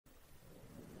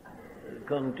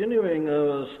continuing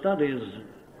our studies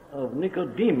of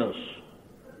Nicodemus,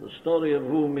 the story of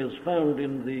whom is found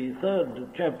in the 3rd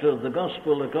chapter of the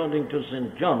Gospel according to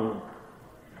St. John,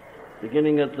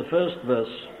 beginning at the 1st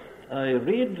verse. I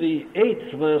read the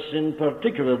 8th verse in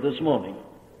particular this morning.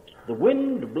 The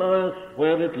wind bloweth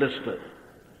where it listeth,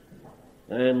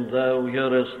 and thou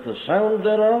hearest the sound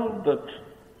thereof, but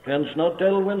canst not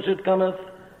tell whence it cometh,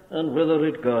 and whither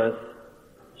it goeth.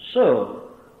 So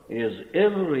is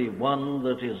every one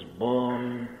that is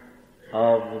born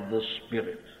of the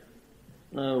Spirit.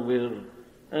 Now we're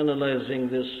analyzing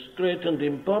this great and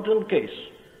important case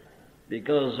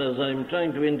because, as I'm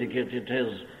trying to indicate, it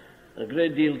has a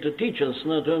great deal to teach us,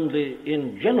 not only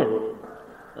in general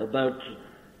about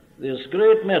this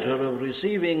great matter of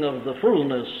receiving of the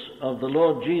fullness of the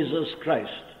Lord Jesus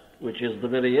Christ, which is the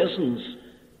very essence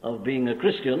of being a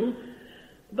Christian,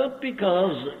 but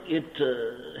because it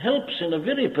helps in a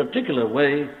very particular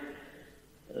way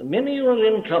many who are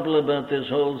in trouble about this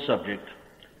whole subject,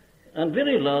 and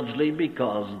very largely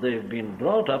because they've been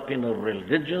brought up in a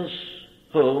religious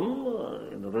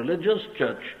home, in a religious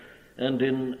church, and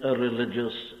in a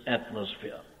religious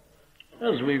atmosphere.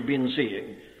 As we've been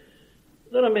seeing,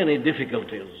 there are many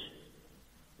difficulties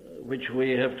which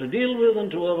we have to deal with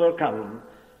and to overcome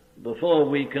before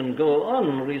we can go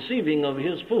on receiving of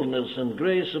his fullness and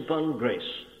grace upon grace,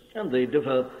 and they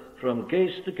differ from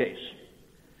case to case.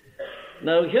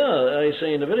 Now here, I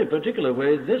say in a very particular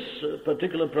way, this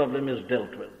particular problem is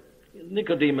dealt with.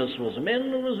 Nicodemus was a man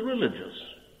who was religious,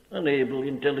 an able,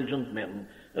 intelligent man,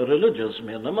 a religious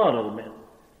man, a moral man,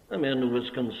 a man who was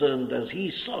concerned, as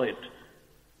he saw it,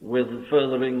 with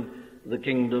furthering the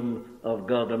kingdom of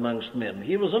God amongst men.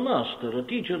 He was a master, a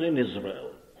teacher in Israel.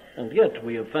 And yet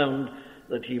we have found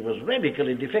that he was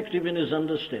radically defective in his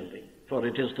understanding. For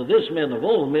it is to this man of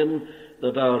all men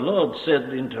that our Lord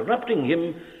said, interrupting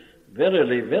him,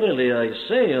 Verily, verily, I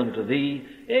say unto thee,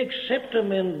 except a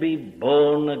man be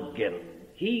born again,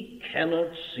 he cannot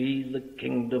see the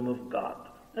kingdom of God.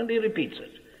 And he repeats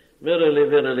it. Verily,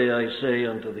 verily, I say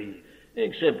unto thee,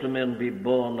 except a man be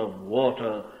born of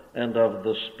water and of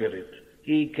the Spirit,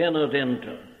 he cannot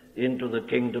enter into the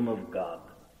kingdom of God.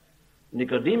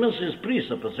 Nicodemus's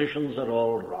presuppositions are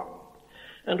all wrong.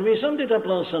 And we summed it up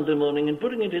last Sunday morning in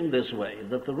putting it in this way,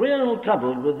 that the real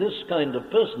trouble with this kind of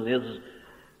person is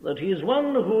that he is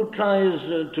one who tries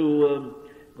to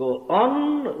go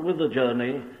on with the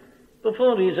journey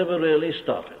before he's ever really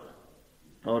started.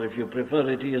 Or if you prefer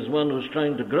it, he is one who's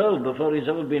trying to grow before he's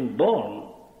ever been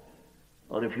born.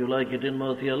 Or if you like it in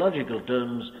more theological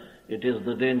terms, it is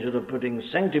the danger of putting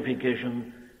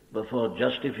sanctification before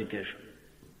justification.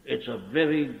 It's a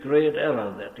very great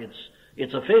error, that.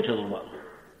 It's a fatal one.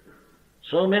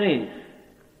 So many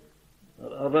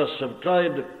of us have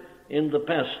tried in the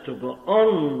past to go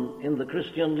on in the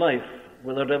Christian life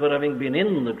without ever having been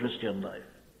in the Christian life.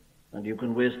 And you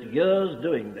can waste years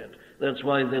doing that. That's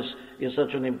why this is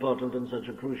such an important and such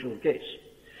a crucial case.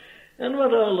 And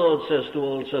what our Lord says to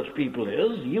all such people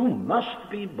is, you must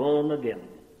be born again.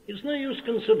 It's no use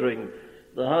considering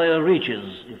the higher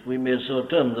reaches, if we may so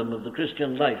term them, of the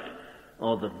Christian life,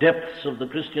 or the depths of the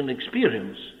Christian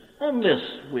experience, unless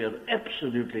we are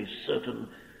absolutely certain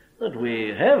that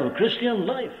we have a Christian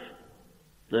life,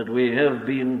 that we have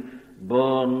been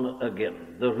born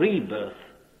again. The rebirth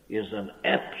is an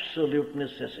absolute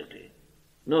necessity.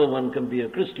 No one can be a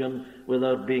Christian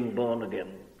without being born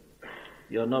again.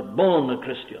 You're not born a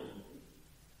Christian.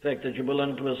 The fact that you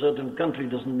belong to a certain country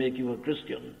doesn't make you a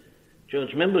Christian. Church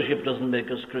membership doesn't make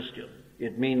us Christian.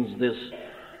 It means this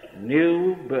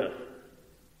new birth,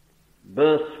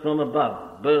 birth from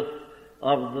above, birth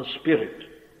of the Spirit,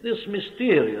 this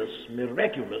mysterious,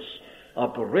 miraculous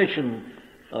operation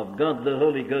of God the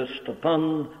Holy Ghost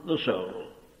upon the soul,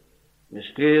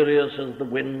 mysterious as the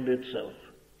wind itself,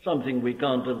 something we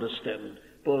can't understand.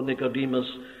 Poor Nicodemus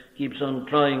keeps on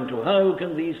trying to, how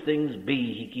can these things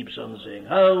be, he keeps on saying.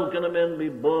 How can a man be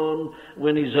born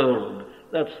when he's old?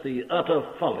 That's the utter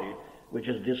folly which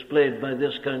is displayed by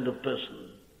this kind of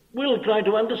person. We'll try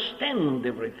to understand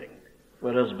everything,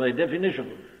 whereas by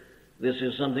definition, this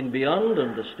is something beyond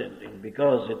understanding,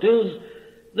 because it is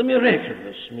the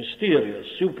miraculous, mysterious,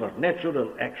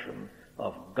 supernatural action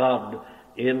of God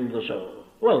in the soul.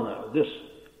 Well, now, this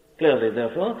clearly,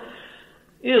 therefore,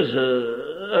 is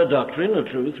a doctrine,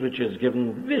 a truth, which is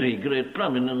given very great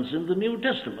prominence in the New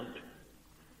Testament.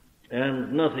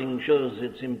 And nothing shows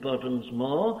its importance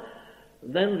more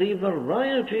than the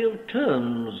variety of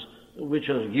terms which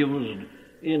are used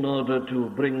in order to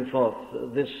bring forth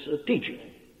this teaching.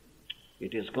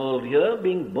 It is called here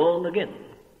being born again.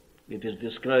 It is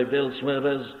described elsewhere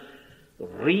as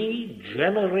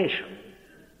regeneration.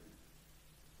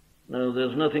 Now,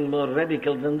 there's nothing more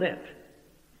radical than that.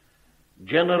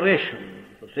 Generation,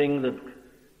 the thing that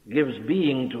gives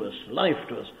being to us, life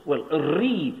to us. Well,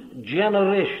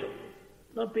 regeneration,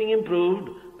 not being improved,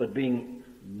 but being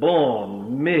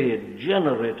born, made,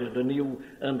 generated anew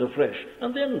and afresh.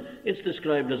 And then it's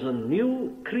described as a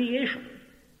new creation.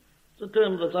 It's a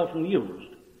term that's often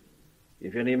used.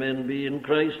 If any man be in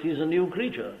Christ, he's a new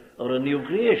creature, or a new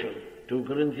creation. 2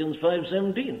 Corinthians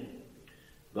 5:17.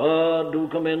 God, who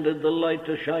commanded the light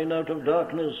to shine out of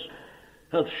darkness,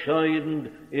 hath shined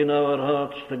in our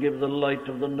hearts to give the light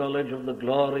of the knowledge of the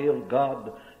glory of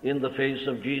God in the face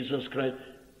of Jesus Christ.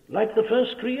 Like the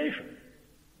first creation.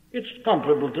 It's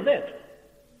comparable to that.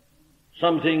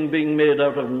 Something being made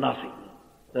out of nothing.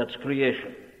 That's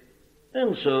creation.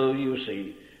 And so, you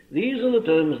see, these are the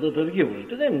terms that are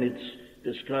used. Then it's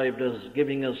described as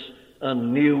giving us a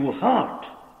new heart.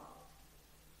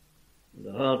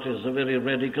 The heart is a very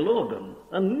radical organ.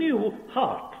 A new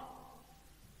heart.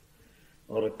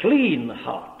 Or a clean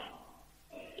heart.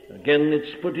 Again,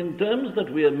 it's put in terms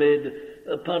that we are made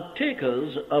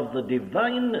partakers of the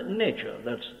divine nature.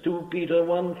 That's 2 Peter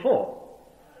 1:4.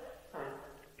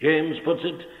 James puts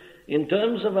it in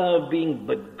terms of our being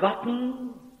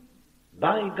begotten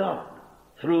by God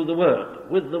through the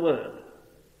Word, with the Word.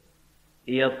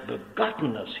 He hath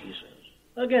begotten us, he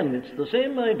says. Again, it's the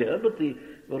same idea, but the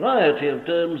variety of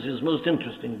terms is most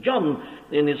interesting. John,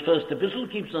 in his first epistle,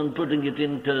 keeps on putting it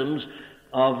in terms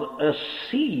of a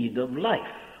seed of life,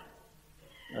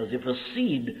 as if a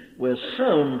seed were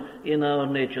sown in our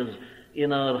natures,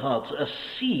 in our hearts, a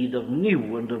seed of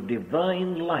new and of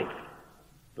divine life.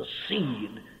 The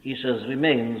seed, he says,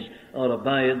 remains or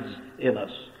abides in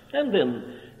us. And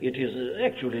then it is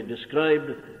actually described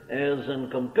as and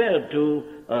compared to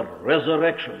a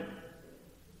resurrection.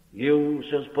 You,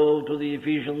 says Paul to the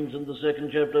Ephesians in the 2nd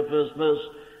chapter, 1st verse,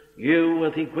 you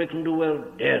hath he quickened who were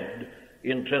dead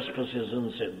in trespasses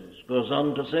and sins. Goes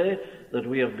on to say that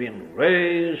we have been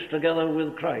raised together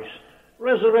with Christ.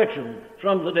 Resurrection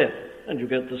from the dead. And you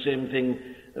get the same thing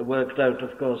worked out,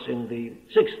 of course, in the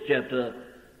 6th chapter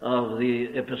of the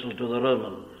Epistle to the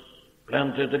Romans.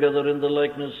 Planted together in the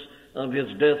likeness of his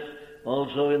death,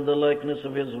 also in the likeness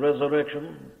of his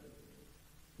resurrection.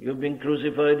 You've been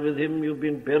crucified with him, you've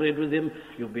been buried with him,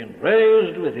 you've been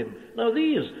raised with him. Now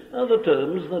these are the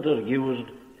terms that are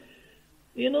used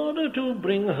in order to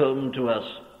bring home to us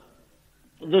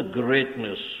the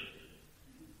greatness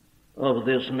of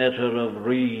this matter of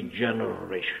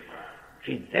regeneration.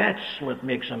 See, that's what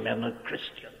makes a man a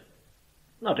Christian.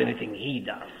 Not anything he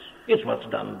does. It's what's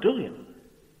done to him.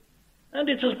 And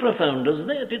it's as profound as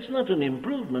that. It's not an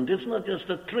improvement. It's not just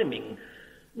a trimming.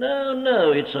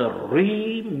 No, it's a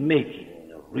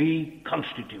remaking, a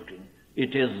reconstituting.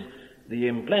 It is the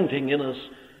implanting in us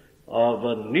of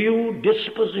a new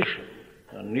disposition,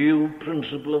 a new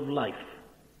principle of life,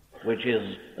 which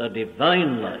is a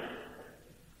divine life.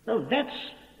 Now that's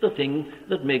the thing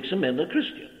that makes a man a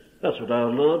Christian. That's what our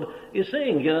Lord is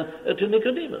saying here to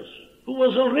Nicodemus, who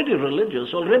was already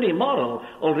religious, already moral,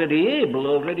 already able,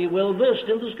 already well-versed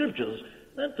in the Scriptures.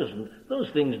 Those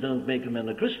things don't make a man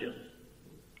a Christian.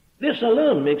 This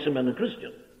alone makes a man a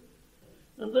Christian.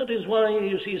 And that is why,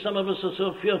 you see, some of us are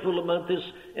so fearful about this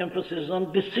emphasis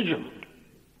on decision.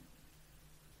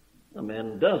 A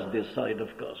man does decide, of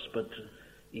course, but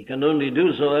he can only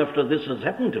do so after this has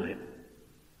happened to him.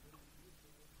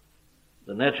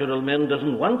 The natural man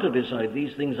doesn't want to decide.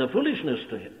 These things are foolishness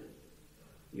to him.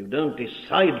 You don't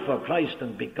decide for Christ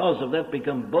and because of that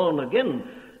become born again.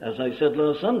 As I said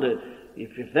last Sunday,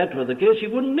 if that were the case,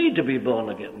 you wouldn't need to be born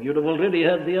again. You'd have already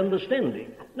had the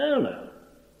understanding. No.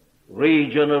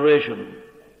 Regeneration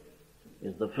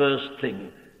is the first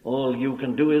thing. All you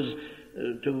can do is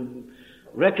to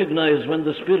recognize when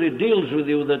the Spirit deals with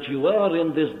you that you are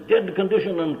in this dead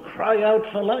condition and cry out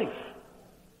for life.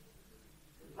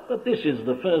 But this is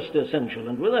the first essential,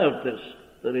 and without this,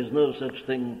 there is no such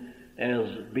thing as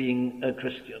being a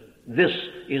Christian. This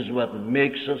is what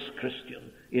makes us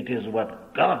Christian. It is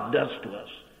what God does to us,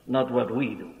 not what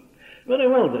we do. Very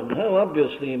well then, how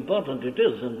obviously important it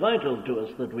is and vital to us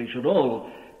that we should all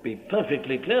be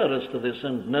perfectly clear as to this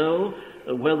and know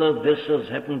whether this has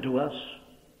happened to us.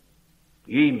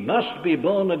 Ye must be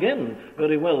born again.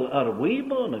 Very well, are we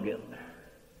born again?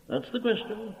 That's the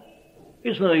question.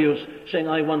 It's no use saying,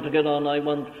 I want to get on, I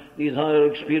want these higher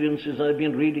experiences, I've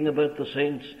been reading about the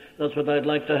saints, that's what I'd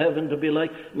like to have and to be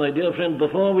like. My dear friend,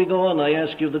 before we go on, I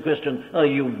ask you the question, are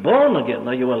you born again?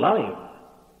 Are you alive?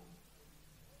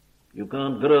 You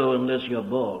can't grow unless you're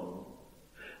born.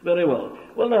 Very well.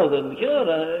 Well, now then,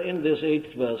 here in this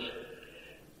 8th verse,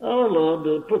 our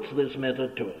Lord puts this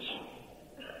matter to us.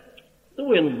 The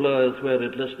wind bloweth where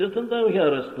it listeth, and thou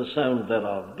hearest the sound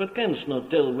thereof, but canst not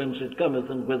tell whence it cometh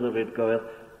and whither it goeth.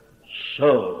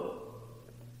 So,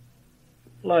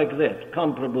 like that,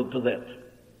 comparable to that,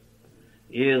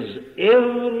 is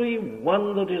every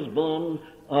one that is born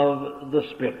of the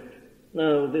Spirit.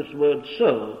 Now, this word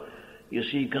so, you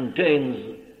see,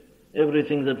 contains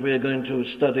everything that we are going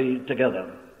to study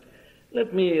together.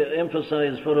 Let me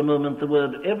emphasize for a moment the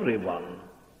word everyone.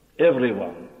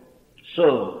 Everyone.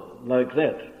 So, like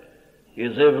that,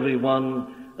 is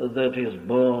everyone that is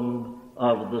born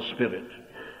of the Spirit.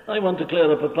 I want to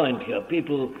clear up a point here.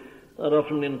 People are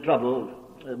often in trouble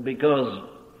because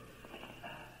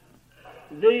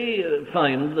they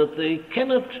find that they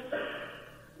cannot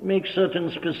make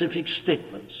certain specific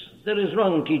statements. There is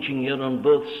wrong teaching here on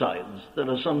both sides. There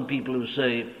are some people who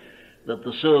say that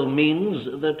the soul means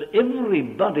that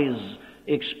everybody's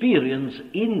experience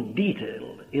in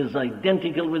detail is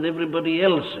identical with everybody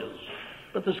else's.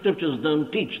 But the Scriptures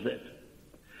don't teach that.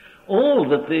 All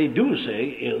that they do say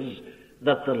is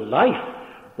that the life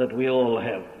that we all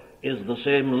have is the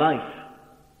same life.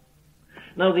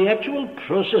 Now, the actual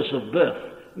process of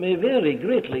birth may vary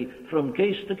greatly from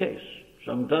case to case.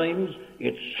 Sometimes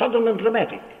it's sudden and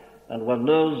dramatic, and one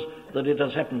knows that it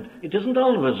has happened. It isn't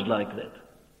always like that.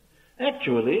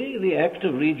 Actually, the act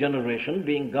of regeneration,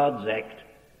 being God's act,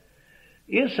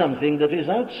 is something that is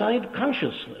outside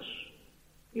consciousness.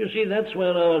 You see, that's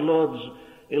where our Lord's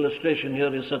illustration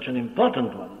here is such an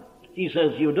important one. He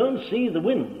says, you don't see the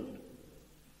wind,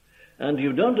 and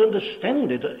you don't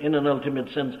understand it in an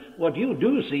ultimate sense. What you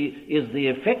do see is the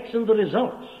effects and the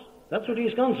results. That's what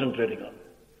he's concentrating on.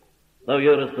 Thou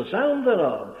hearest the sound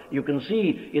thereof. You can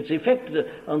see its effect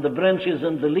on the branches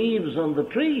and the leaves on the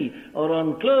tree, or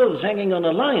on clothes hanging on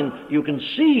a line. You can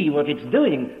see what it's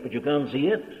doing, but you can't see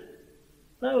it.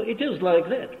 Now, it is like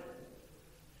that.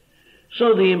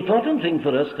 So the important thing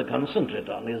for us to concentrate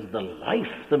on is the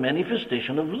life, the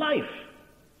manifestation of life.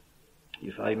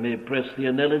 If I may press the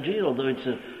analogy, although it's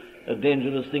a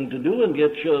dangerous thing to do, and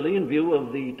yet surely in view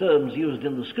of the terms used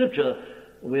in the Scripture,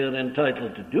 we're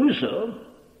entitled to do so.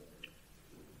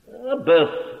 A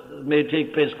birth may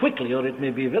take place quickly, or it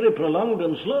may be very prolonged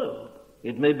and slow.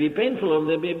 It may be painful, or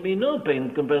there may be no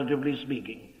pain, comparatively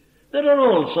speaking. There are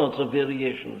all sorts of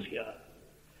variations here.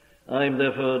 I'm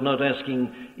therefore not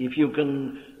asking if you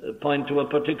can point to a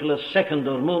particular second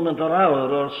or moment or hour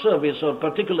or service or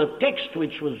particular text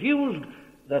which was used.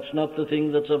 That's not the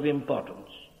thing that's of importance.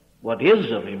 What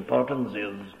is of importance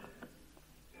is,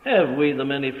 have we the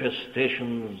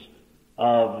manifestations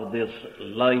of this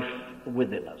life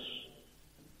within us?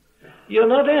 You're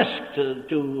not asked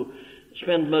to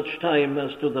spend much time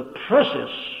as to the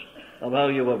process of how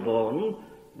you were born,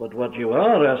 but what you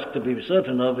are asked to be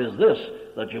certain of is this,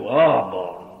 that you are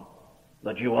born,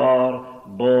 that you are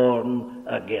born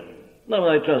again. Now,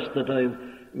 I trust that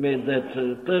I've made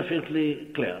that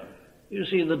perfectly clear. You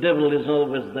see, the devil is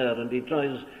always there, and he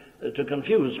tries to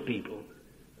confuse people.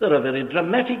 There are very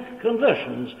dramatic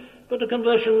conversions, but a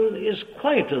conversion is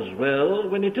quite as well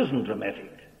when it isn't dramatic.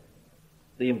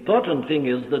 The important thing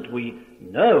is that we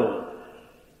know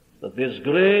that this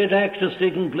great act has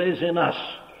taken place in us,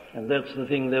 and that's the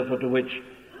thing, therefore, to which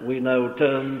we now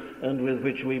turn and with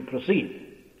which we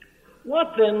proceed.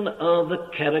 What then are the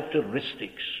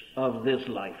characteristics of this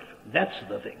life? That's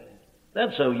the thing.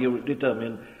 That's how you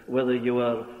determine whether you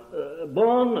are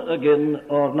born again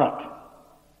or not.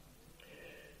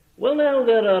 Well, now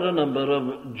there are a number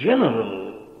of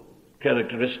general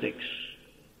characteristics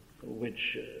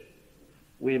which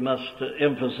we must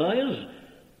emphasize.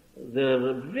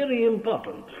 They're very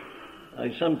important. I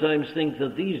sometimes think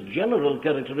that these general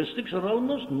characteristics are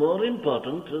almost more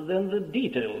important than the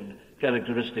detailed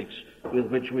characteristics with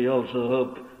which we also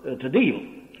hope to deal.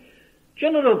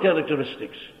 General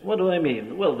characteristics, what do I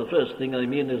mean? Well, the first thing I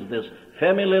mean is this: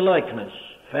 family likeness.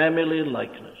 Family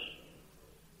likeness.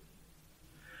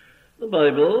 The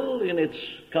Bible, in its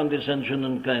condescension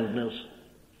and kindness,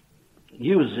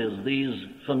 uses these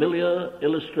familiar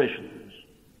illustrations,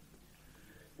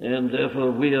 and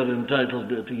therefore we are entitled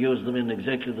to use them in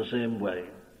exactly the same way.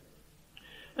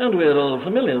 And we are all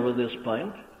familiar with this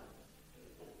point,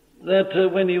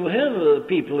 that when you have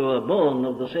people who are born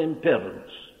of the same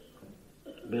parents,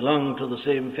 belong to the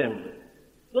same family,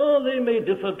 though they may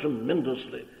differ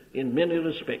tremendously in many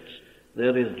respects,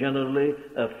 there is generally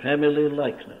a family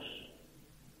likeness.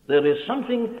 There is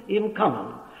something in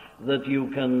common that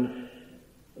you can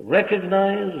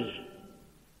recognize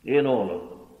in all of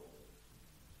them.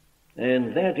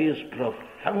 And that is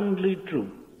profoundly true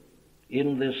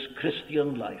in this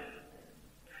Christian life.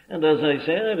 And as I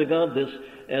say, I regard this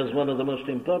as one of the most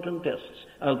important tests.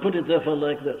 I'll put it therefore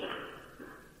like this.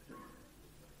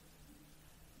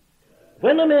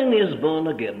 when a man is born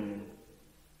again,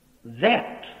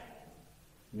 that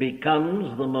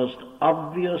becomes the most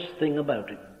obvious thing about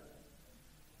him.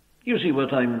 You see,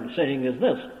 what I'm saying is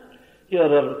this. Here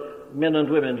are men and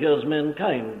women, here's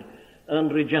mankind,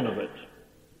 and regenerate.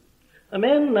 A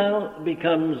man now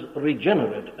becomes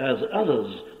regenerate as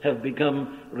others have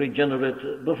become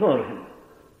regenerate before him.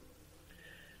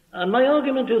 And my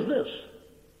argument is this,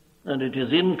 and it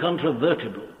is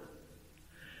incontrovertible.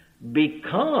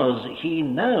 Because he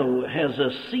now has a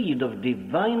seed of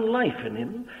divine life in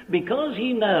him, because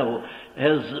he now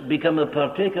has become a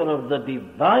partaker of the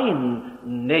divine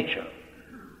nature,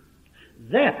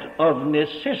 that of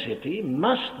necessity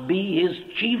must be his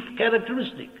chief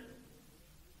characteristic.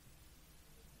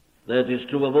 That is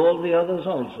true of all the others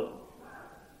also.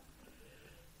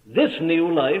 This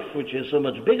new life, which is so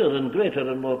much bigger and greater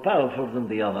and more powerful than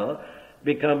the other,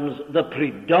 becomes the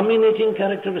predominating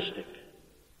characteristic.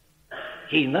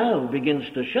 He now begins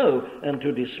to show and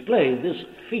to display this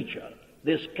feature,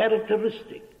 this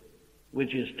characteristic,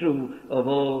 which is true of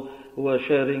all who are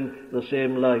sharing the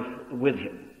same life with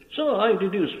him. So I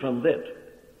deduce from that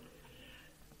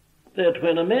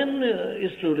when a man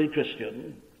is truly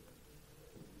Christian,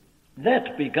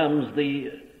 that becomes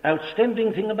the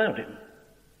outstanding thing about him.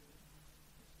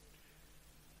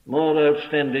 More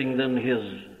outstanding than his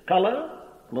color,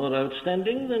 more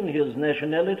outstanding than his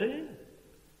nationality,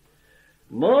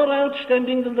 more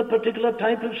outstanding than the particular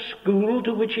type of school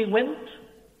to which he went,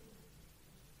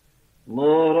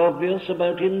 more obvious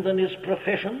about him than his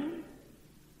profession,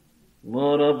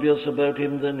 more obvious about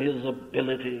him than his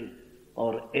ability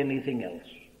or anything else.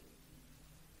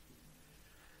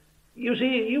 You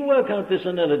see, you work out this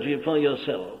analogy for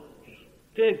yourselves.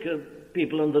 Take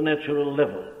people on the natural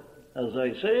level. As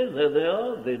I say, there they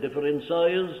are. They differ in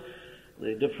size,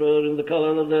 they differ in the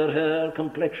color of their hair,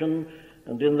 complexion,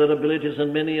 and in their abilities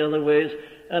in many other ways.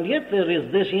 And yet there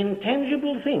is this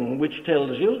intangible thing which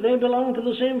tells you they belong to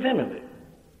the same family.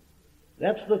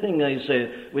 That's the thing, I say,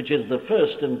 which is the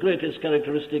first and greatest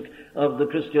characteristic of the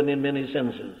Christian in many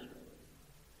senses.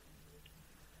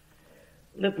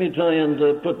 Let me try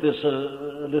and put this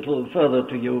a little further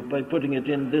to you by putting it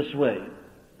in this way.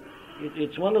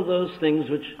 It's one of those things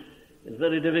which is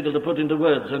very difficult to put into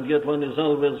words, and yet one is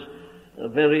always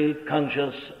very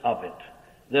conscious of it.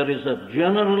 There is a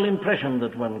general impression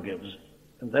that one gives,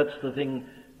 and that's the thing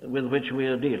with which we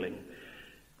are dealing.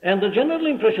 And the general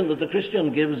impression that the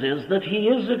Christian gives is that he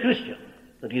is a Christian,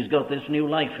 that he's got this new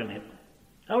life in him.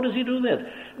 How does he do that?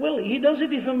 Well, he does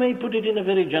it, if I may put it in a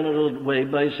very general way,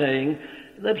 by saying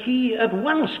that he at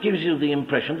once gives you the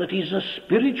impression that he's a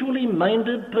spiritually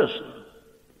minded person.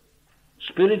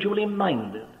 Spiritually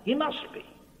minded. He must be.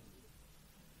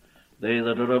 They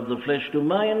that are of the flesh do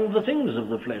mind the things of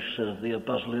the flesh, says the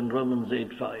apostle in Romans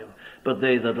 8:5. But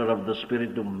they that are of the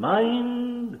Spirit do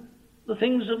mind the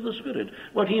things of the Spirit.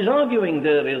 What he's arguing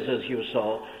there is, as you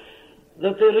saw,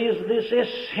 that there is this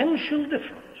essential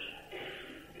difference,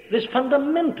 this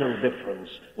fundamental difference,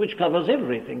 which covers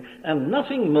everything, and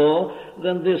nothing more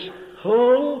than this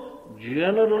whole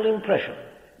general impression.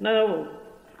 Now,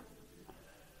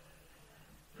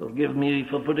 forgive me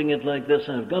for putting it like this,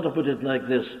 I've got to put it like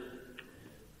this,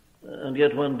 and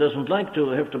yet one doesn't like to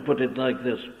have to put it like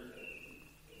this.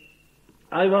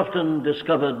 I've often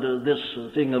discovered this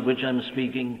thing of which I'm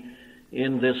speaking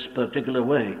in this particular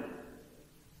way.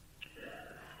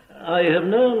 I have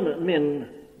known men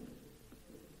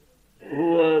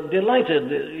who are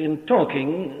delighted in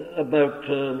talking about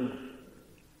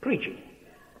preaching.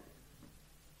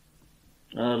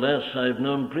 Alas, I've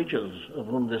known preachers of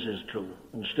whom this is true,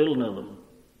 and still know them.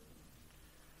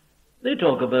 They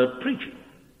talk about preaching.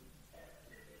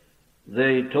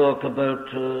 They talk about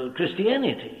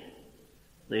Christianity.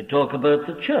 They talk about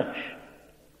the church.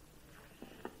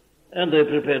 And they're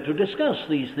prepared to discuss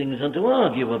these things and to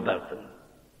argue about them.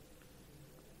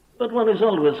 But one is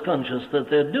always conscious that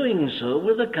they're doing so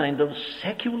with a kind of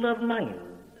secular mind.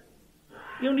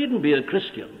 You needn't be a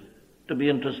Christian to be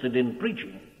interested in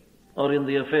preaching or in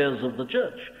the affairs of the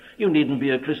church. You needn't be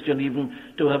a Christian even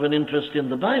to have an interest in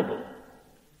the Bible.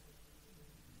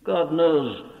 God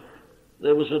knows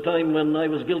there was a time when I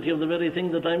was guilty of the very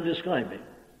thing that I'm describing.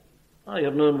 I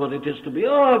have known what it is to be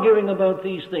arguing about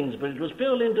these things, but it was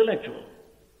purely intellectual.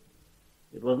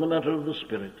 It wasn't a matter of the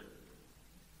Spirit.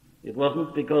 It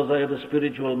wasn't because I had a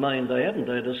spiritual mind. I hadn't.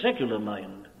 I had a secular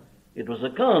mind. It was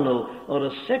a carnal or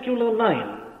a secular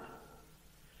mind.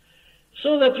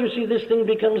 So that, you see, this thing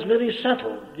becomes very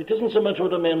subtle. It isn't so much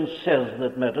what a man says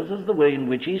that matters as the way in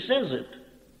which he says it.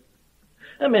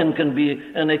 A man can be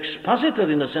an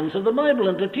expositor, in a sense, of the Bible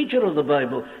and a teacher of the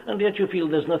Bible, and yet you feel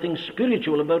there's nothing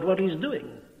spiritual about what he's doing.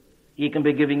 He can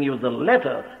be giving you the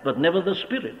letter, but never the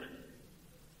spirit.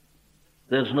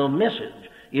 There's no message.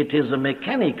 It is a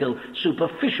mechanical,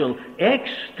 superficial,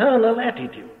 external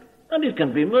attitude. And it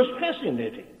can be most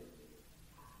fascinating.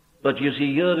 But you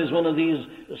see, here is one of these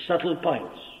subtle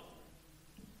points.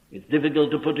 It's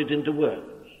difficult to put it into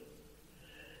words.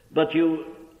 But you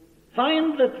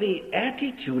find that the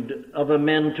attitude of a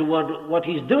man toward what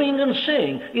he's doing and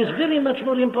saying is very much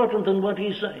more important than what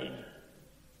he's saying.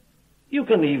 You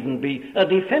can even be a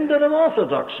defender of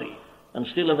orthodoxy and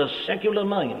still have a secular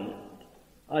mind.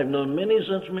 I've known many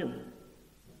such men.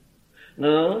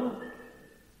 No,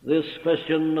 this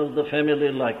question of the family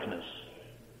likeness,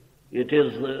 it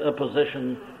is a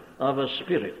possession of a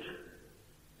spirit,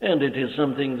 and it is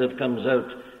something that comes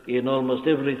out in almost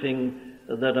everything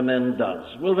that a man does.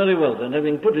 Well, very well then,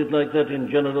 having put it like that in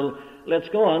general, let's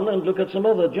go on and look at some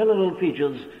other general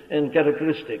features and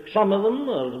characteristics. Some of them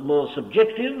are more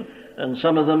subjective, and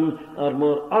some of them are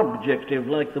more objective,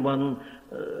 like the one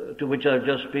to which I've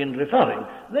just been referring.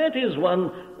 That is one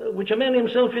which a man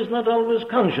himself is not always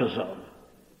conscious of,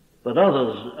 but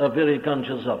others are very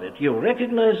conscious of it. You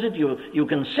recognize it, you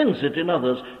can sense it in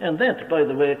others, and that, by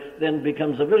the way, then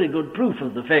becomes a very good proof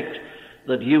of the fact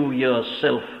that you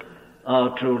yourself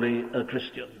are truly a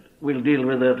Christian. We'll deal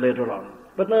with that later on.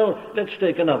 But now let's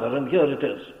take another, and here it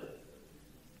is.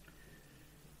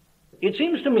 It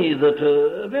seems to me that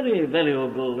a very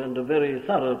valuable and a very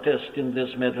thorough test in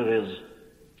this matter is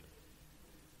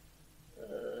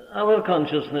our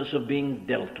consciousness of being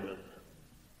dealt with.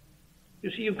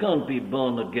 You see, you can't be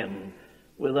born again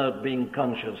without being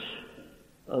conscious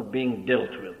of being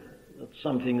dealt with, that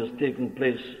something has taken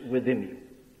place within you.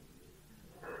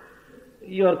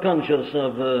 You're conscious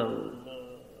of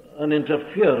an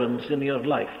interference in your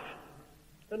life.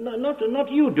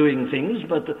 Not you doing things,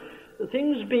 but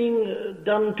things being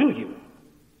done to you.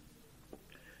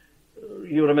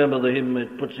 You remember the hymn,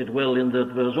 it puts it well in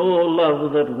that verse, "O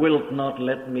love that wilt not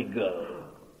let me go."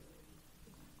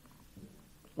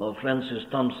 Or Francis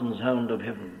Thompson's Hound of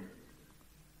Heaven.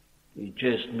 He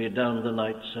chased me down the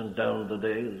nights and down the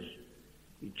days.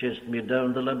 He chased me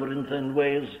down the labyrinthine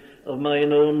ways of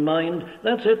mine own mind.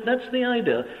 That's it, that's the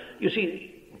idea. You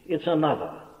see, it's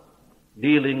another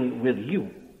dealing with you.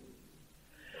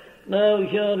 Now,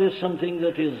 here is something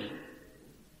that is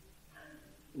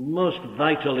most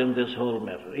vital in this whole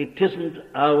matter. It isn't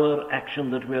our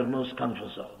action that we're most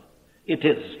conscious of. It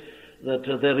is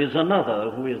that there is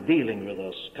another who is dealing with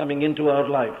us, coming into our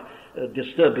life,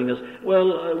 disturbing us.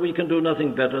 Well, we can do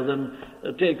nothing better than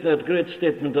take that great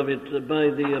statement of it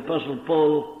by the Apostle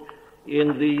Paul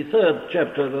in the 3rd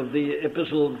chapter of the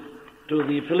Epistle to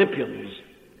the Philippians,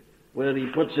 where he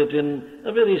puts it in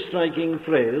a very striking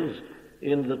phrase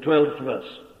in the 12th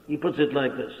verse. He puts it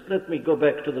like this. Let me go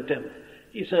back to the 10th.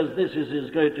 He says, "This is his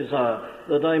great desire,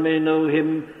 that I may know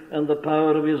him and the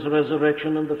power of his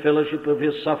resurrection and the fellowship of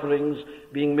his sufferings,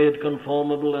 being made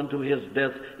conformable unto his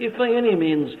death, if by any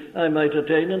means I might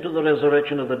attain unto the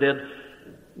resurrection of the dead."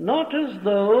 Not as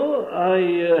though I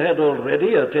had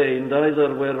already attained,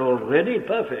 either were already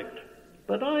perfect,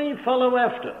 but I follow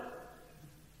after.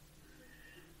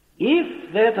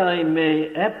 If that I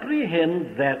may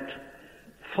apprehend that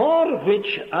for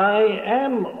which I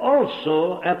am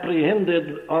also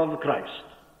apprehended of Christ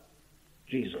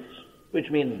Jesus.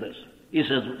 Which means this. He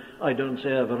says, I don't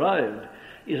say I've arrived.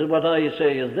 He said, what I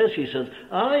say is this. He says,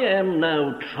 I am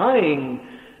now trying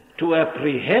to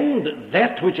apprehend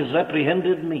that which has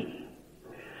apprehended me.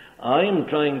 I am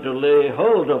trying to lay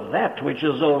hold of that which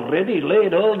has already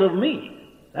laid hold of me.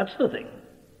 That's the thing.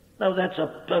 Now that's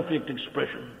a perfect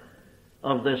expression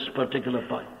of this particular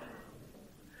point.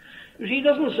 You see, he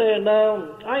doesn't say,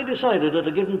 now, I decided at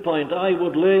a given point I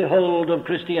would lay hold of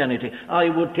Christianity. I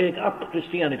would take up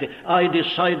Christianity. I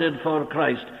decided for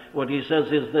Christ. What he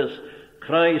says is this,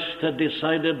 Christ had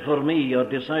decided for me, or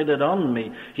decided on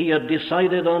me. He had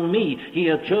decided on me. He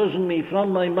had chosen me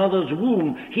from my mother's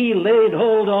womb. He laid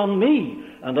hold on me.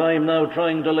 And I am now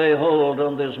trying to lay hold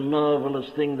on this marvelous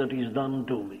thing that he's done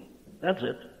to me. That's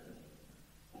it.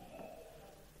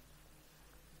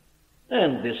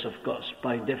 And this, of course,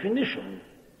 by definition,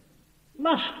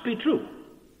 must be true.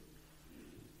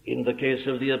 In the case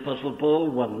of the Apostle Paul,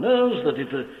 one knows that it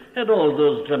had all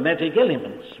those dramatic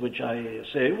elements, which I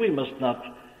say we must not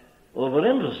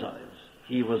overemphasize.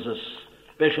 He was a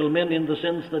special man in the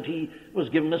sense that he was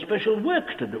given a special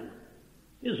work to do.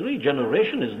 His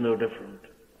regeneration is no different.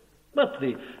 But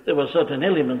there were certain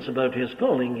elements about his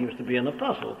calling. He was to be an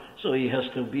apostle, so he has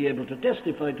to be able to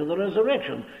testify to the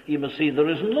resurrection. He must see the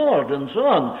risen Lord, and so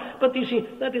on. But you see,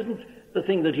 that isn't the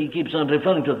thing that he keeps on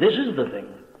referring to. This is the thing.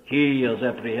 He has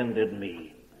apprehended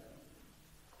me.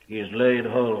 He's laid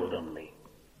hold on me.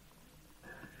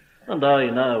 And I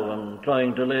now am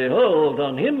trying to lay hold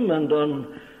on him and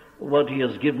on what he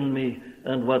has given me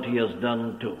and what he has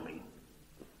done to me.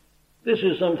 This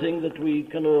is something that we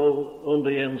can all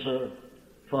only answer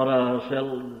for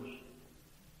ourselves.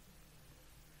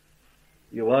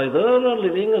 You either are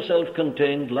living a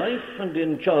self-contained life and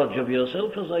in charge of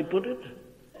yourself, as I put it,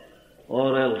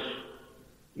 or else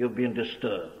you've been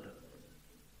disturbed.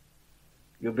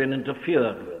 You've been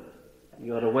interfered with.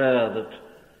 You're aware that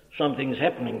something's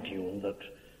happening to you and that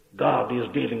God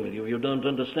is dealing with you. You don't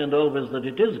understand always that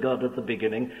it is God at the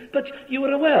beginning, but you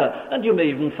are aware, and you may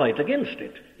even fight against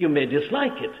it. You may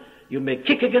dislike it. You may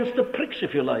kick against the pricks,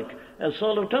 if you like, as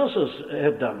Saul of Tarsus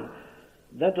had done.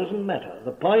 That doesn't matter.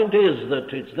 The point is that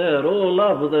it's there, oh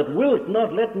love, that wilt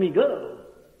not let me go.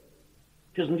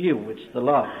 It isn't you, it's the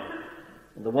love.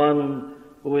 The one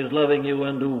who is loving you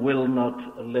and who will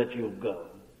not let you go.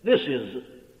 This is,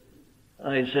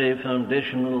 I say,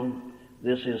 foundational.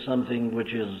 This is something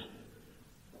which is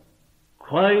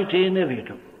quite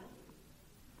inevitable.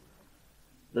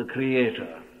 The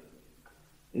Creator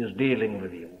is dealing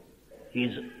with you.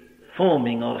 He's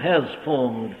forming or has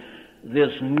formed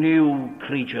this new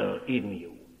creature in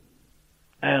you.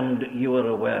 And you are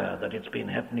aware that it's been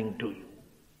happening to you,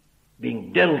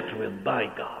 being dealt with by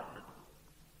God.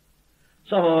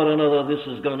 Somehow or another this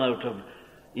has gone out of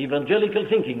evangelical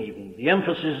thinking even. The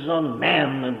emphasis is on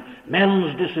man and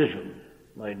man's decision.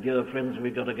 My dear friends,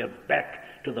 we've got to get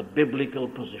back to the biblical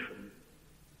position.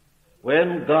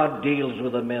 When God deals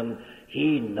with a man,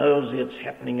 he knows it's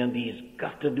happening and he's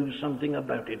got to do something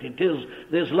about it. It is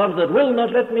this love that will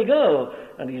not let me go.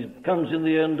 And he comes in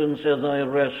the end and says, I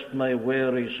rest my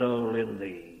weary soul in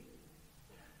thee.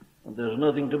 And there's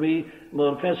nothing to me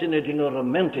more fascinating or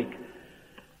romantic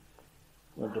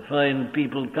than to find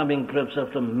people coming perhaps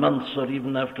after months or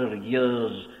even after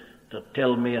years to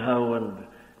tell me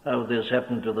how this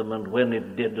happened to them and when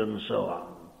it did and so on.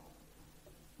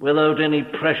 Without any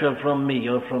pressure from me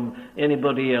or from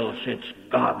anybody else, it's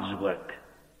God's work.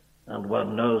 And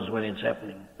one knows when it's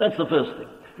happening. That's the first thing.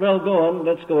 Well, go on,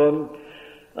 let's go on.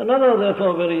 Another,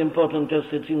 therefore, very important test,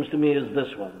 it seems to me, is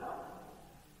this one.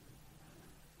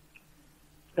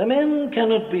 A man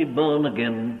cannot be born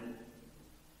again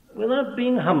without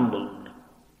being humbled.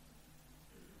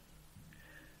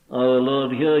 Our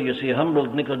Lord here, you see,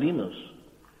 humbled Nicodemus.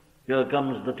 Here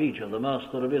comes the teacher, the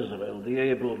master of Israel, the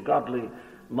able, godly,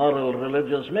 moral,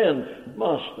 religious man.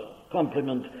 Master,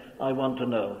 compliment, I want to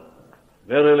know.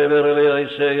 Verily, verily,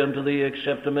 I say unto thee,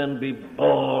 except a man be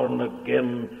born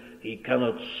again, he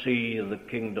cannot see the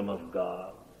kingdom of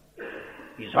God.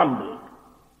 He's humbled.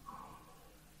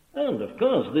 And, of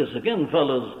course, this again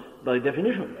follows by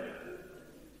definition.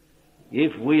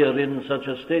 If we are in such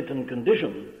a state and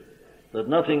condition that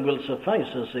nothing will suffice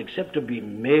us except to be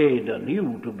made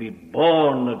anew, to be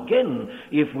born again,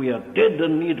 if we are dead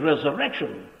and need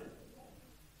resurrection.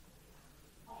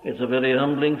 It's a very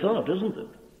humbling thought, isn't it?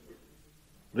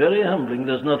 Very humbling.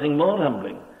 There's nothing more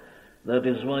humbling. That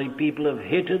is why people have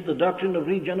hated the doctrine of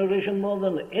regeneration more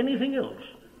than anything else.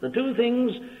 The two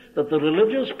things that the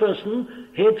religious person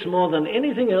hates more than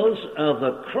anything else are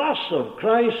the cross of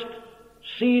Christ,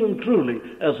 seen truly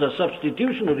as a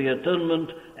substitutionary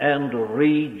atonement, and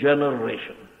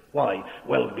regeneration. Why?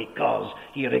 Well, because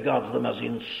he regards them as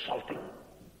insulting.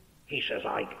 He says,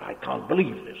 I can't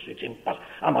believe this. It's impossible.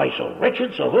 Am I so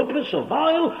wretched, so hopeless, so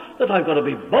vile that I've got to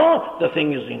be born? The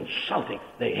thing is insulting.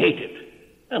 They hate it.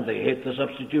 And they hate the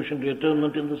substitutionary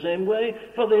atonement in the same way,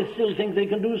 for they still think they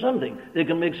can do something. They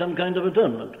can make some kind of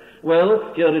atonement.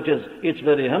 Well, here it is. It's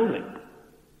very humbling.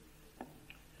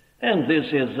 And this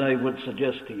is, I would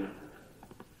suggest to you,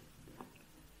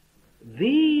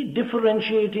 the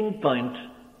differentiating point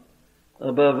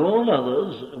above all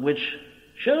others, which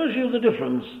shows you the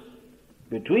difference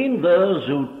between those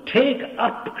who take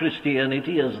up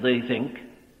Christianity as they think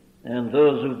and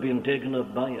those who've been taken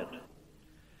up by it.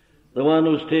 The one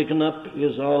who's taken up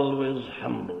is always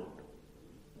humbled.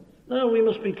 Now, we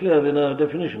must be clear in our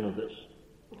definition of this.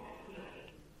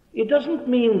 It doesn't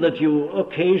mean that you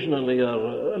occasionally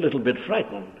are a little bit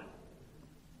frightened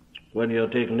when you're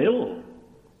taken ill,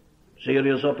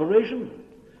 serious operation,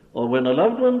 or when a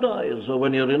loved one dies, or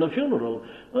when you're in a funeral.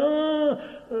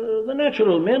 The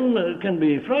natural men can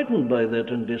be frightened by that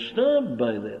and disturbed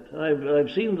by that.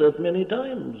 I've seen that many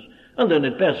times. And then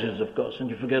it passes, of course, and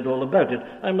you forget all about it.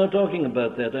 I'm not talking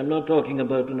about that. I'm not talking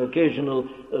about an occasional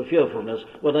fearfulness.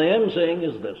 What I am saying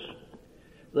is this,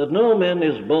 that no man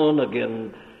is born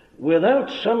again without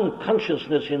some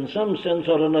consciousness in some sense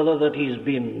or another that he's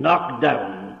been knocked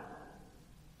down.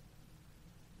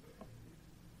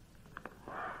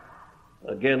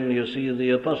 Again, you see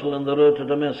the apostle on the road to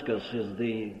Damascus is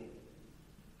the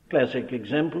classic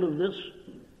example of this.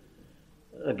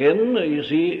 Again, you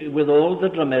see, with all the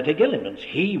dramatic elements,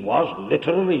 he was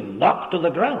literally knocked to the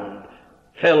ground,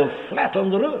 fell flat on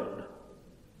the road.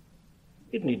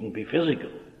 It needn't be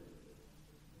physical.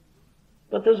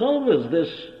 But there's always this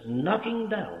knocking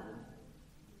down.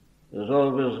 There's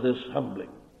always this humbling.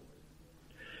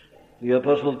 The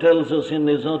apostle tells us in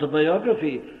his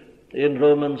autobiography, in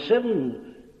Romans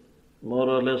 7, more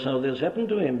or less how this happened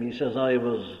to him. He says, I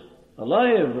was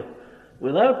alive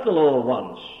without the law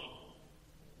once.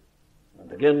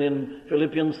 And again in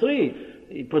Philippians 3,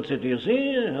 he puts it, you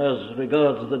see, as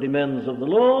regards the demands of the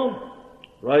law,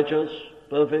 righteous,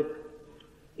 perfect.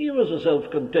 He was a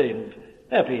self-contained,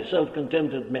 happy,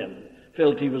 self-contented man,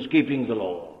 felt he was keeping the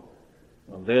law.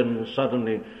 And then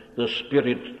suddenly the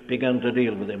Spirit began to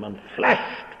deal with him and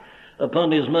flashed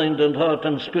upon his mind and heart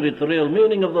and spirit the real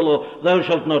meaning of the law. Thou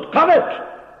shalt not covet.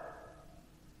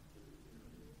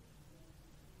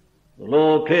 The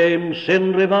law came,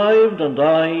 sin revived, and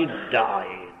I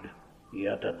died. He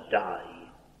had to die.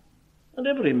 And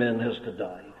every man has to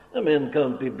die. A man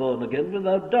can't be born again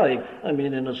without dying. I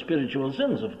mean in a spiritual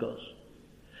sense, of course.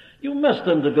 You must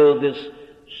undergo this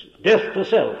death to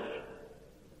self.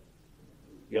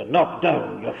 You're knocked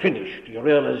down, you're finished, you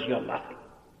realize you're nothing.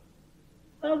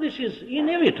 Now this is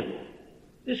inevitable.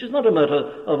 This is not a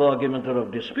matter of argument or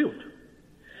of dispute.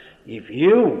 If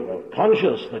you are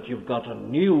conscious that you've got a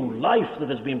new life that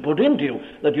has been put into you,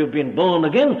 that you've been born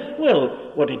again,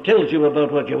 well, what it tells you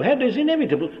about what you had is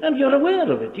inevitable, and you're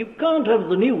aware of it. You can't have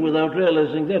the new without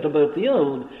realizing that about the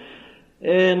old.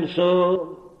 And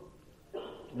so,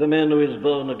 the man who is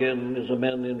born again is a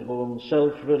man in whom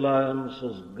self-reliance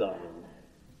has gone.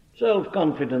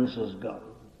 Self-confidence has gone.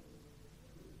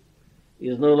 He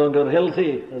is no longer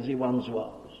healthy as he once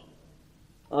was.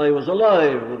 I was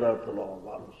alive without the law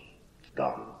once. It's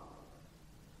gone.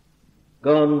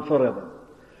 Gone forever.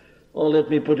 Or let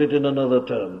me put it in another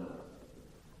term.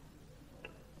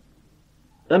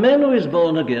 A man who is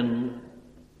born again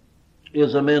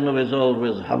is a man who is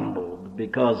always humbled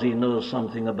because he knows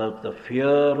something about the fear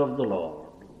of the Lord.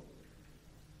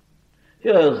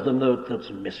 Here's the note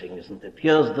that's missing, isn't it?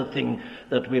 Here's the thing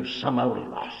that we've somehow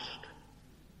lost.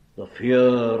 The fear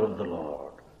of the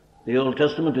Lord. The Old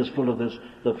Testament is full of this.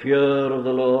 The fear of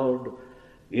the Lord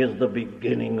is the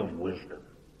beginning of wisdom.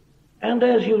 And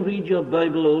as you read your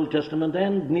Bible, Old Testament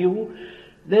and New,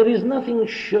 there is nothing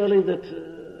surely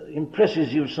that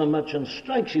impresses you so much and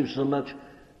strikes you so much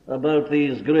about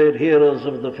these great heroes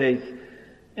of the faith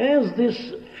as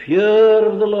this fear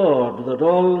of the Lord that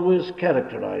always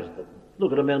characterized them.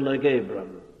 Look at a man like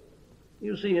Abraham.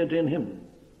 You see it in him.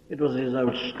 It was his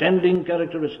outstanding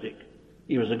characteristic.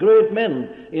 He was a great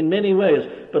man in many ways,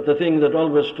 but the thing that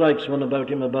always strikes one about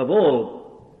him above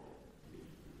all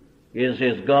is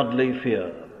his godly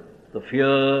fear, the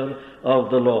fear of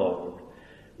the Lord.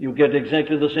 You get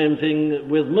exactly the same thing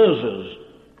with Moses.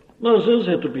 Moses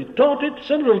had to be taught it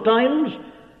several times,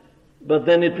 but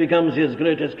then it becomes his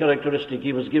greatest characteristic.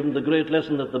 He was given the great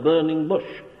lesson at the burning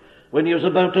bush. When he was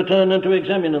about to turn and to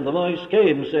examine, and the voice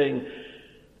came saying,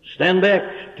 Stand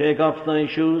back, take off thy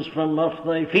shoes from off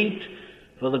thy feet,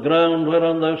 for the ground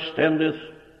whereon thou standest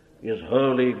is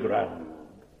holy ground.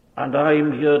 And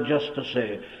I'm here just to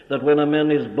say that when a man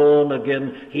is born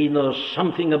again, he knows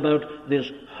something about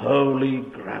this holy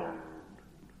ground.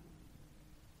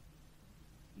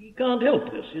 He can't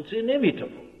help this. It's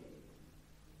inevitable.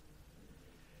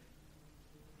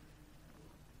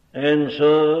 And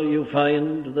so you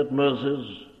find that Moses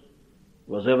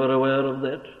was ever aware of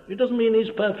that. It doesn't mean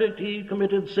he's perfect. He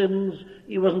committed sins.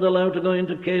 He wasn't allowed to go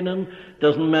into Canaan.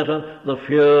 Doesn't matter. The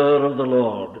fear of the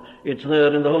Lord. It's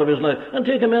there in the whole of his life. And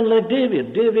take a man like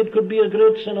David. David could be a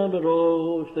great sinner, but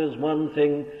if there's one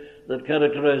thing that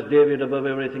characterized David above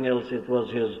everything else, it was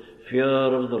his fear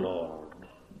of the Lord.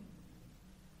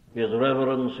 His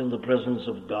reverence in the presence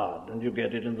of God. And you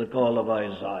get it in the call of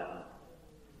Isaiah.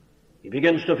 He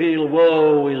begins to feel,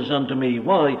 woe is unto me.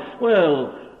 Why?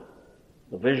 Well,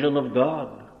 the vision of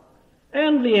God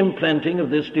and the implanting of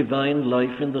this divine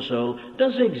life in the soul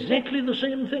does exactly the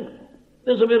same thing.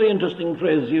 There's a very interesting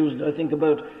phrase used, I think,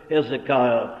 about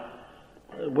Hezekiah,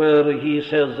 where he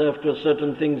says, after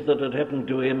certain things that had happened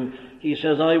to him, he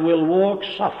says, I will walk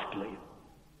softly.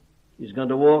 He's going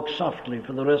to walk softly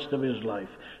for the rest of his life.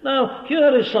 Now,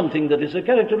 here is something that is a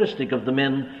characteristic of the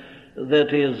men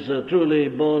that is truly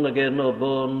born again or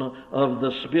born of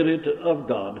the Spirit of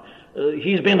God.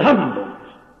 He's been humbled.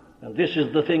 And this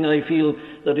is the thing I feel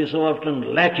that is so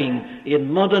often lacking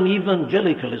in modern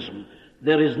evangelicalism.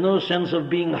 There is no sense of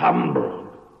being humbled.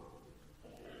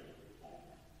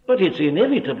 But it's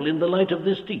inevitable in the light of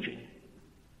this teaching.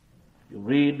 You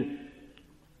read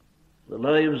the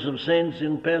lives of saints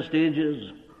in past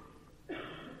ages,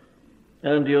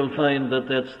 and you'll find that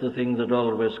that's the thing that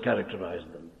always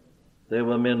characterized them. They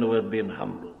were men who had been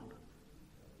humbled.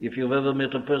 If you've ever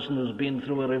met a person who's been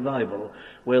through a revival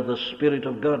where the Spirit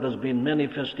of God has been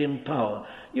manifest in power,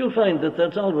 you'll find that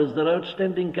that's always their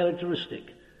outstanding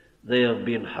characteristic. They have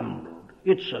been humbled.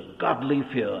 It's a godly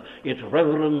fear. It's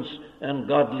reverence and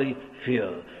godly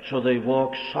fear. So they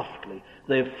walk softly.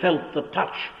 They've felt the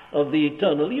touch of the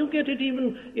eternal. You get it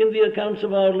even in the accounts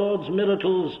of our Lord's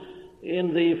miracles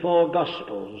in the four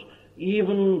Gospels.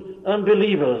 Even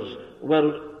unbelievers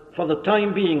were, for the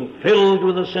time being, filled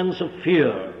with a sense of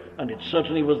fear. And it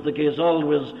certainly was the case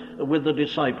always with the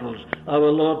disciples.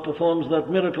 Our Lord performs that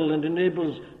miracle and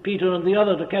enables Peter and the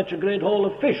other to catch a great haul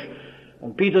of fish.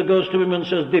 And Peter goes to him and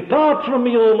says, "Depart from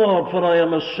me, O Lord, for I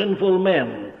am a sinful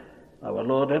man." Our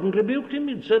Lord hadn't rebuked him.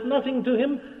 He'd said nothing to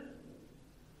him.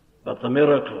 But the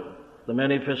miracle, the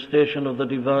manifestation of the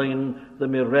divine, the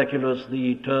miraculous,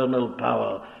 the eternal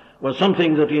power, was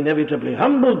something that inevitably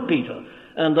humbled Peter.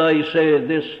 And I say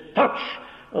this touch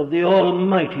of the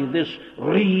Almighty, this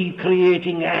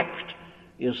recreating act,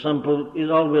 is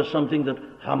always something that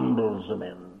humbles a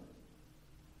man.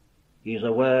 He's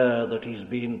aware that he's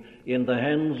been in the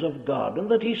hands of God and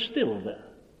that he's still there.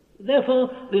 Therefore,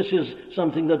 this is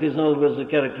something that is always a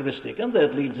characteristic, and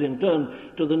that leads in turn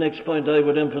to the next point I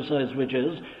would emphasize, which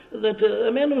is that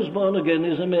a man who's born again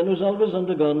is a man who's always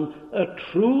undergone a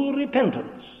true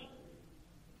repentance.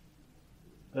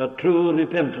 A true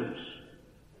repentance.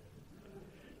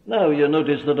 Now, you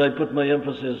notice that I put my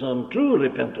emphasis on true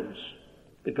repentance,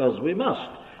 because we must.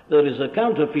 There is a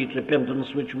counterfeit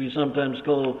repentance which we sometimes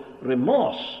call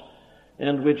remorse,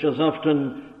 and which has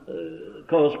often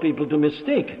caused people to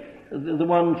mistake the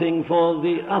one thing for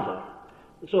the other.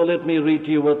 So let me read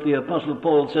to you what the Apostle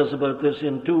Paul says about this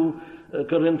in 2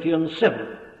 Corinthians 7.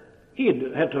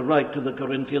 He'd had to write to the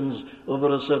Corinthians over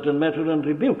a certain matter and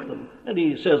rebuke them. And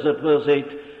he says at verse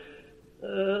 8,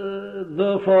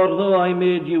 "Therefore, though I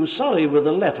made you sorry with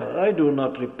a letter, I do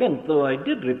not repent, though I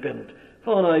did repent.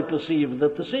 For I perceive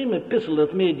that the same epistle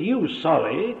hath made you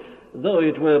sorry, though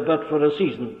it were but for a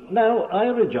season. Now I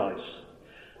rejoice,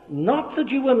 not that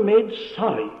you were made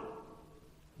sorry,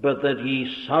 but that ye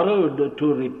sorrowed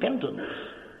to repentance.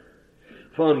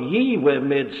 For ye were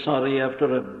made sorry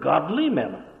after a godly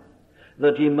manner,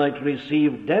 that ye might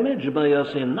receive damage by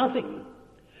us in nothing.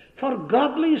 For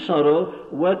godly sorrow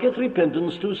worketh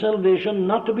repentance to salvation,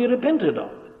 not to be repented of.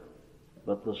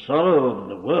 But the sorrow of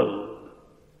the world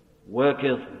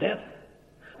worketh death.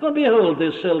 For behold,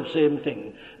 this selfsame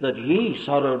thing, that ye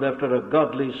sorrowed after a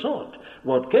godly sort,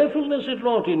 what carefulness it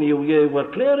wrought in you, yea,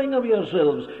 what clearing of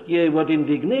yourselves, yea, what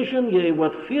indignation, yea,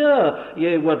 what fear,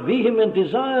 yea, what vehement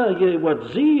desire, yea, what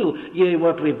zeal, yea,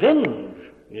 what revenge.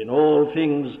 In all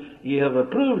things ye have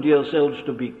approved yourselves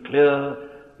to be clear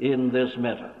in this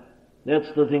matter."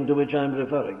 That's the thing to which I'm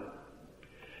referring.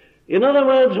 In other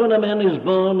words, when a man is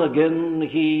born again,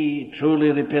 he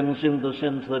truly repents in the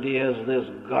sense that he has this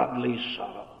godly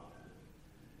sorrow.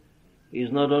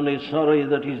 He's not only sorry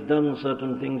that he's done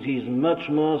certain things, he's much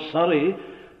more sorry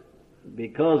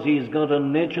because he's got a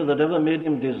nature that ever made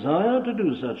him desire to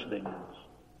do such things.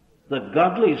 The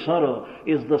godly sorrow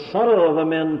is the sorrow of a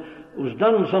man who's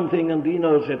done something and he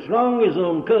knows it's wrong, his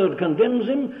own code condemns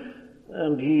him,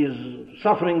 and he is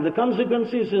suffering the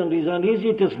consequences, and he's uneasy.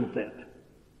 It isn't that.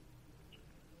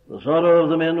 The sorrow of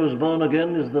the man who's born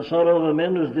again is the sorrow of a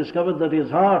man who's discovered that his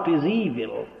heart is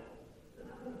evil,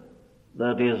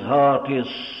 that his heart is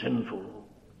sinful.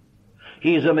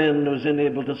 He's a man who's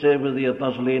enabled to say with the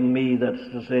apostle, "In me," that's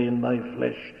to say, in my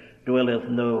flesh, "dwelleth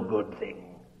no good thing."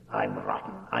 I'm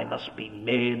rotten. I must be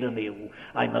made anew.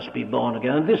 I must be born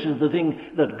again. And this is the thing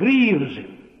that grieves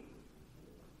him.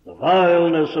 The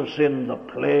vileness of sin, the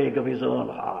plague of his own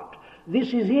heart.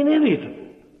 This is inevitable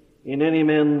in any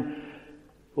man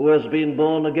who has been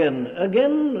born again.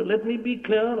 Again, let me be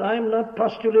clear, I'm not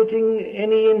postulating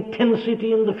any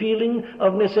intensity in the feeling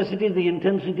of necessity. The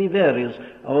intensity varies.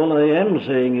 All I am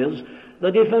saying is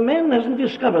that if a man hasn't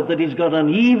discovered that he's got an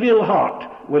evil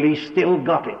heart, well, he's still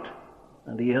got it.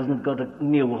 And he hasn't got a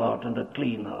new heart and a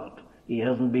clean heart. He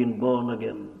hasn't been born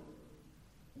again.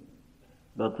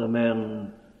 But the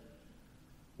man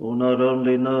who not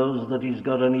only knows that he's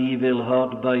got an evil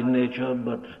heart by nature,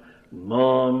 but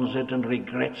mourns it and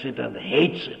regrets it and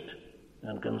hates it,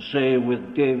 and can say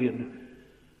with David,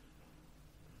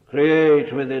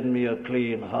 "Create within me a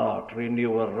clean heart,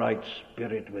 renew a right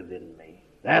spirit within me."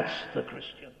 That's the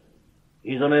Christian.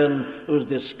 He's a man who's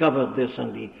discovered this,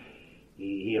 and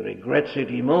He regrets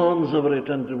it, he mourns over it,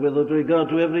 and with regard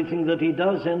to everything that he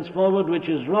does henceforward which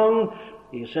is wrong,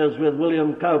 he says with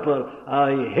William Cowper,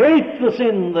 I hate the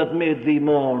sin that made thee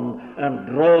mourn and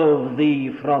drove thee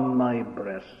from my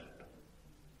breast.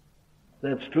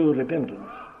 That's true repentance.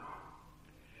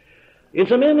 It's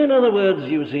a man, in other words,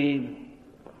 you see,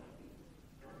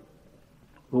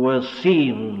 who has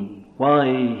seen why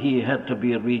he had to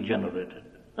be regenerated,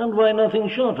 and why nothing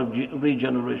short of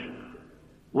regeneration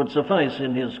would suffice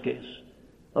in his case,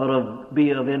 or be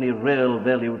of any real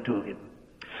value to him.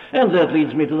 And that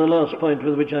leads me to the last point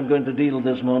with which I'm going to deal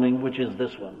this morning, which is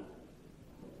this one.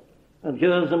 And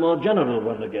here's a more general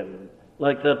one again,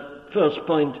 like that first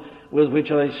point with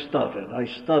which I started. I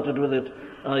started with it,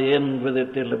 I end with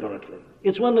it deliberately.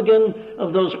 It's one again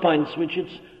of those points which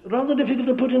it's rather difficult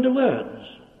to put into words.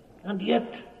 And yet,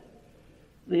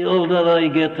 the older I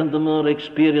get and the more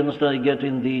experienced I get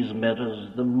in these matters,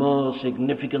 the more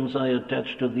significance I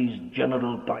attach to these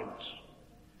general points.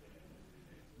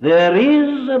 There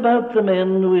is about the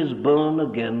man who is born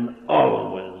again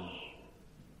always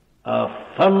a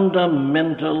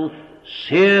fundamental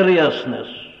seriousness.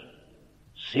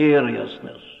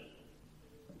 Seriousness.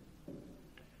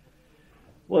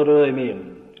 What do I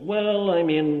mean? Well, I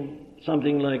mean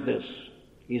something like this.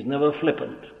 He's never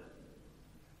flippant.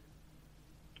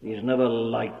 He's never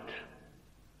light.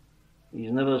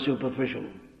 He's never superficial.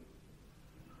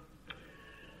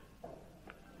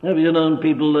 Have you known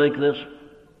people like this?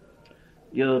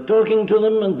 You're talking to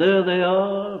them, and there they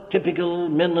are, typical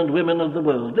men and women of the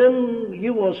world. Then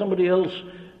you or somebody else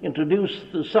introduce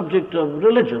the subject of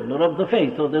religion or of the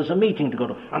faith, or there's a meeting to go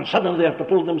to, and suddenly they have to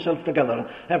pull themselves together and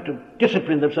have to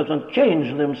discipline themselves and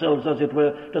change themselves, as it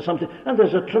were, to something. And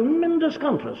there's a tremendous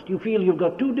contrast. You feel you've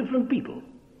got two different people.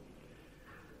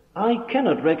 I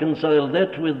cannot reconcile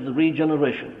that with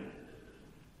regeneration.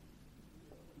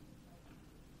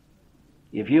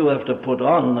 If you have to put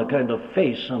on a kind of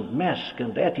face and mask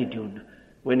and attitude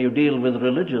when you deal with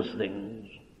religious things,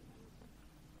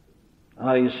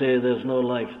 I say there's no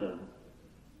life there.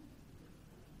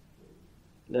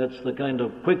 That's the kind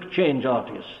of quick change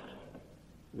artist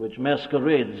which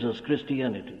masquerades as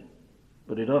Christianity,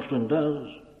 but it often does.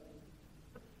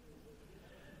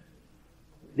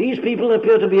 These people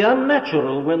appear to be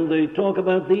unnatural when they talk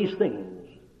about these things.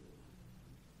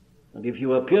 And if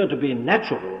you appear to be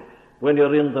natural when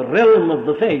you're in the realm of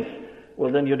the faith,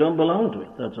 well, then you don't belong to it,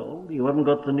 that's all. You haven't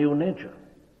got the new nature.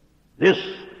 This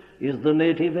is the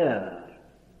native air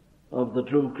of the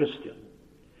true Christian.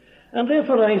 And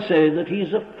therefore I say that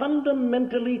he's a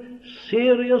fundamentally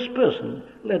serious person.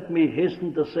 Let me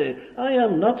hasten to say, I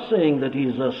am not saying that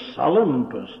he's a solemn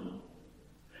person.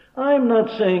 I'm not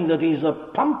saying that he's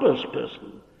a pompous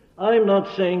person. I'm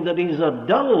not saying that he's a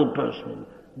dull person.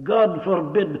 God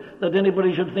forbid that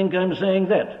anybody should think I'm saying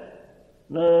that.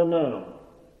 No.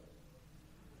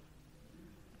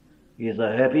 He's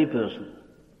a happy person.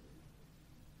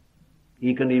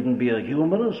 He can even be a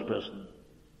humorous person.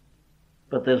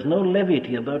 But there's no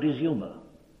levity about his humor.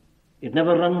 It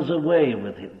never runs away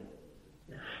with him.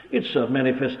 It's a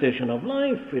manifestation of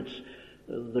life. It's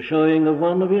the showing of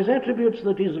one of his attributes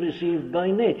that is received by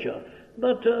nature.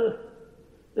 But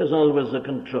there's always a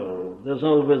control. There's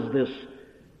always this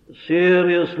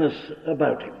seriousness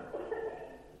about him.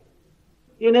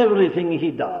 In everything he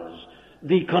does,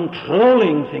 the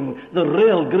controlling thing, the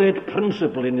real great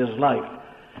principle in his life,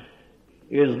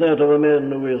 is that of a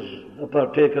man who is a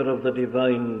partaker of the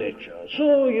divine nature.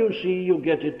 So you see, you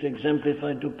get it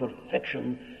exemplified to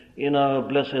perfection in our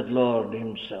blessed Lord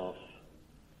himself.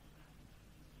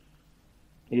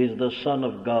 He is the Son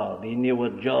of God. He knew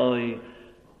a joy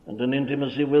and an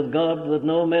intimacy with God that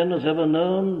no man has ever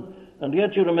known, and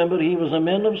yet you remember he was a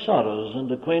man of sorrows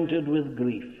and acquainted with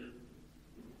grief.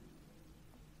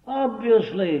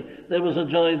 Obviously, there was a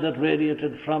joy that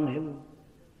radiated from him,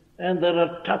 and there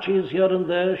are touches here and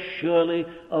there, surely,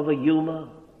 of a humor.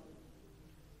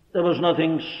 There was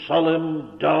nothing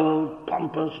solemn, dull,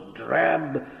 pompous,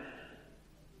 drab,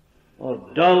 or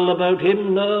dull about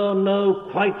him. No,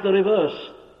 quite the reverse,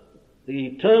 the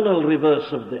eternal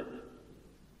reverse of that.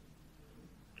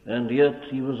 And yet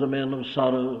he was a man of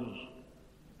sorrows,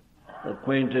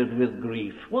 acquainted with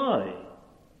grief. Why?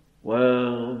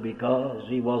 Well, because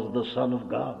he was the Son of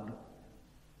God,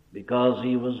 because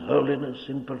he was holiness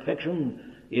in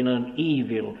perfection in an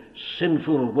evil,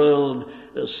 sinful world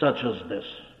such as this.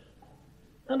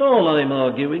 And all I'm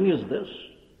arguing is this,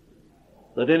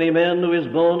 that any man who is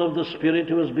born of the Spirit,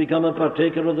 who has become a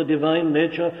partaker of the divine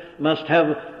nature, must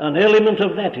have an element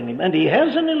of that in him, and he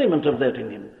has an element of that in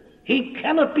him. He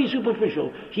cannot be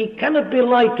superficial. He cannot be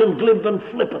light and glib and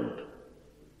flippant.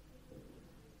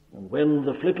 And when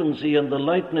the flippancy and the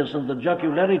lightness and the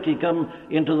jocularity come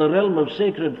into the realm of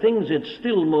sacred things, it's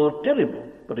still more terrible,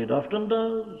 but it often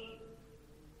does.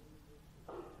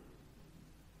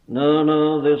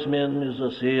 No, this man is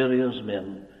a serious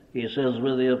man, he says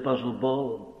with the Apostle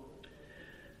Paul.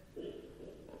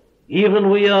 Even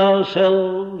we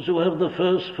ourselves who have the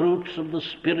first fruits of the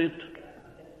Spirit,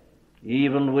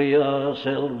 even we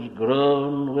ourselves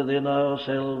groan within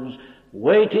ourselves,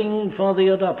 waiting for the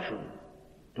adoption,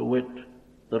 to wit,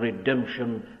 the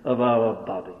redemption of our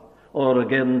body. Or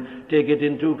again, take it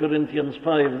in 2 Corinthians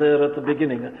 5 there at the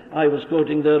beginning. I was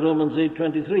quoting there Romans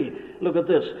 8:23. Look at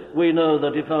this. We know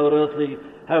that if our earthly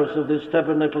house of this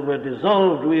tabernacle were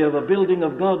dissolved, we have a building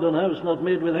of God, an house not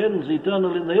made with hands,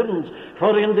 eternal in the heavens.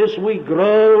 For in this we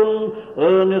groan,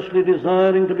 earnestly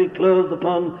desiring to be clothed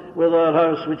upon with our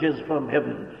house which is from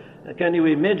heaven. Can you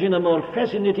imagine a more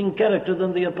fascinating character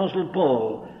than the Apostle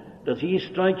Paul? Does he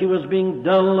strike you as being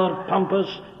dull or pompous?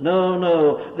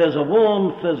 No. There's a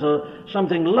warmth, there's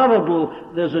something lovable,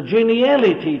 there's a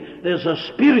geniality, there's a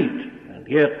spirit. And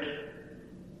yet,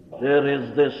 there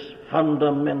is this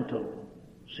fundamental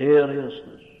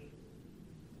seriousness.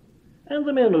 And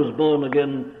the man who's born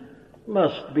again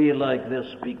must be like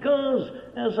this because,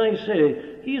 as I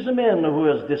say, he's a man who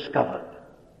has discovered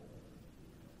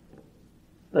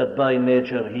that by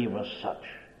nature he was such,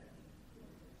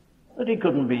 that he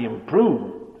couldn't be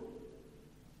improved.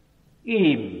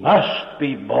 He must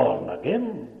be born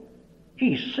again.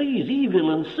 He sees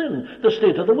evil and sin, the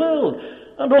state of the world,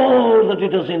 and all that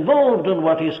it has involved and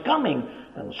what is coming.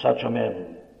 And such a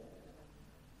man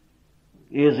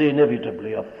is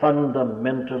inevitably a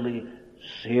fundamentally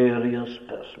serious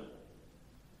person.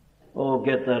 Oh,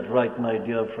 get that right, my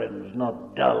dear friends,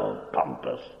 not dull,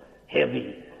 pompous,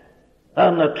 heavy,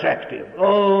 unattractive.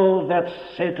 Oh, that's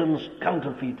Satan's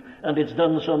counterfeit, and it's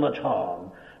done so much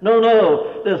harm.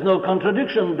 No, there's no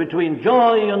contradiction between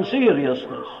joy and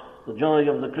seriousness. The joy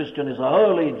of the Christian is a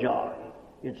holy joy.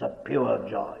 It's a pure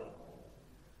joy,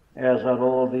 as are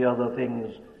all the other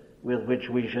things with which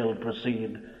we shall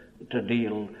proceed to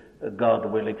deal, God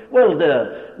willing. Well,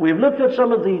 there, we've looked at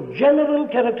some of the general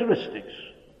characteristics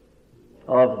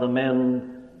of the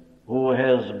man who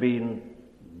has been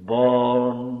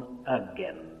born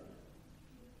again.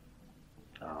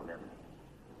 Amen.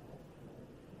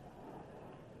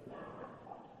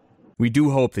 We do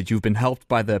hope that you've been helped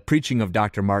by the preaching of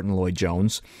Dr. Martyn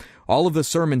Lloyd-Jones. All of the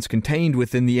sermons contained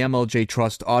within the MLJ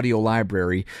Trust audio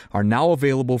library are now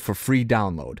available for free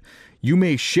download. You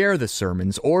may share the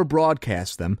sermons or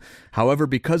broadcast them. However,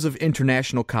 because of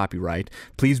international copyright,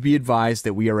 please be advised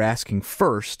that we are asking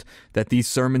first that these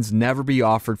sermons never be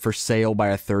offered for sale by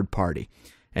a third party.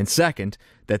 And second,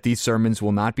 that these sermons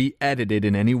will not be edited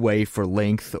in any way for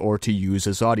length or to use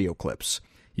as audio clips.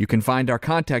 You can find our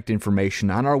contact information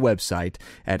on our website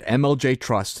at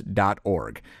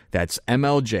mljtrust.org. That's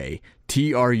mljtrust.org.